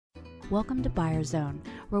Welcome to Buyer Zone,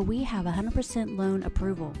 where we have 100% loan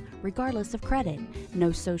approval, regardless of credit.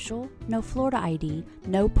 No social, no Florida ID,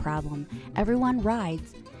 no problem. Everyone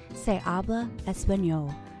rides. Se habla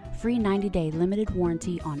español. Free 90-day limited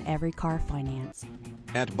warranty on every car finance.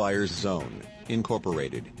 At Buyers Zone,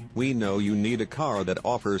 Incorporated, we know you need a car that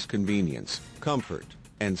offers convenience, comfort,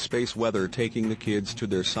 and space, whether taking the kids to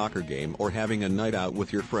their soccer game or having a night out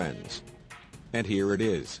with your friends. And here it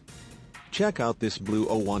is. Check out this blue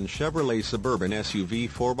 '01 Chevrolet Suburban SUV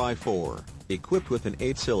 4x4, equipped with an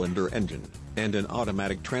 8-cylinder engine and an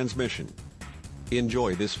automatic transmission.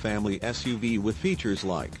 Enjoy this family SUV with features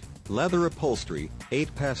like leather upholstery,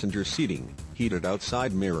 8-passenger seating, heated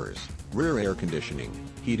outside mirrors, rear air conditioning,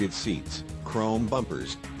 heated seats, chrome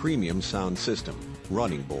bumpers, premium sound system,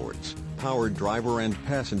 running boards, powered driver and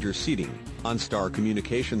passenger seating, OnStar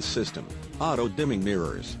communications system, auto-dimming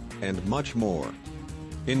mirrors, and much more.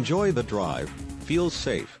 Enjoy the drive, feel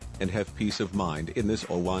safe, and have peace of mind in this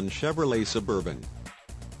 '01 Chevrolet Suburban.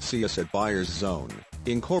 See us at Buyers Zone,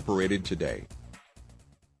 Incorporated today.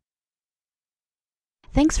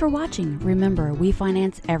 Thanks for watching. Remember, we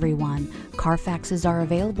finance everyone. Carfaxes are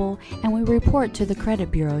available, and we report to the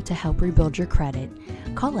credit bureau to help rebuild your credit.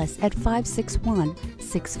 Call us at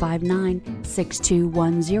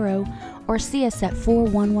 561-659-6210 or see us at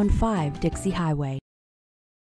 4115 Dixie Highway.